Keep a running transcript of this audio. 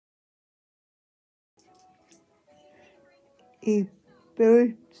a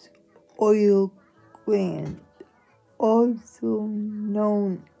bird's oil gland, also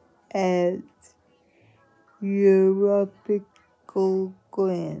known as urological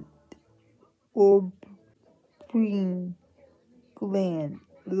gland or brain gland,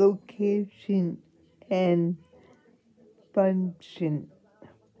 location and function.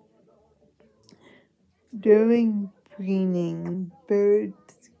 During preening,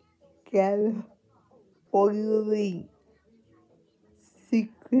 birds gather oily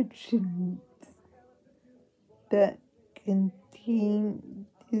secretions that contain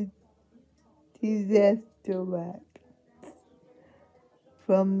disaster wax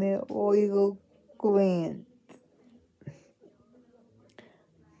from their oil glands.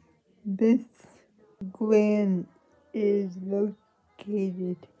 This gland is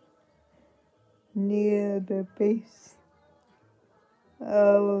located near the base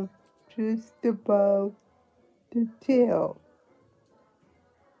of just above the tail.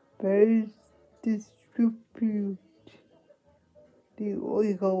 Birds distribute the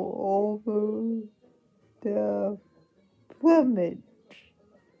oil over the plumage.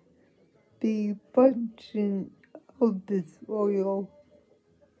 The function of this oil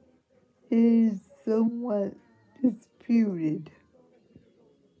is somewhat disputed.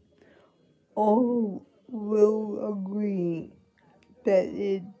 All will agree that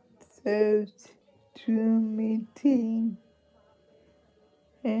it serves to maintain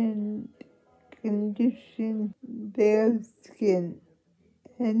and condition their skin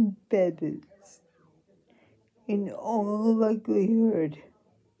and feathers. In all likelihood,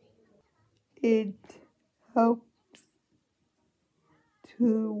 it helps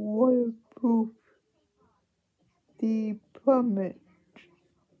to waterproof the plumage,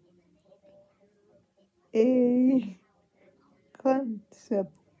 a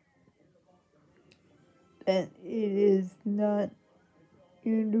concept that it is not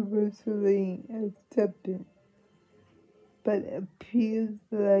universally accepted, but appears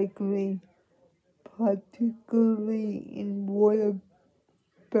likely, particularly in water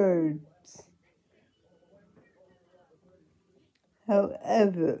birds.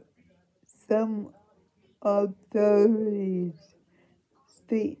 However, some authorities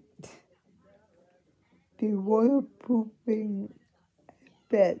state the waterproofing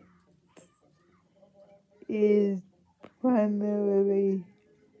effect is primarily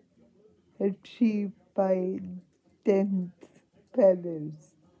achieved by dense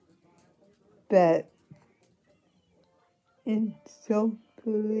feathers that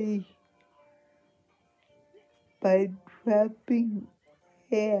insultly by trapping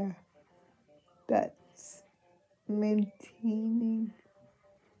air, thus maintaining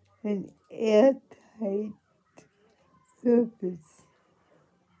an airtight surface,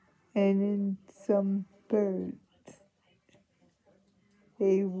 and in some birds,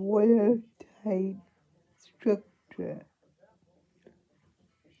 a watertight structure.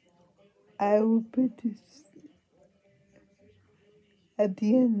 I will put this at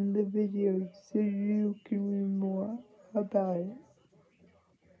the end of the video so you can read more about it.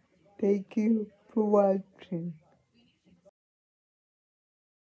 Thank you for watching.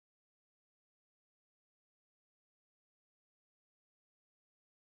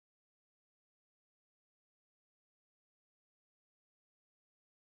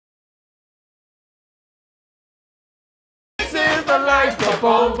 This is the life of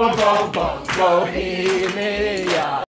Bohemia.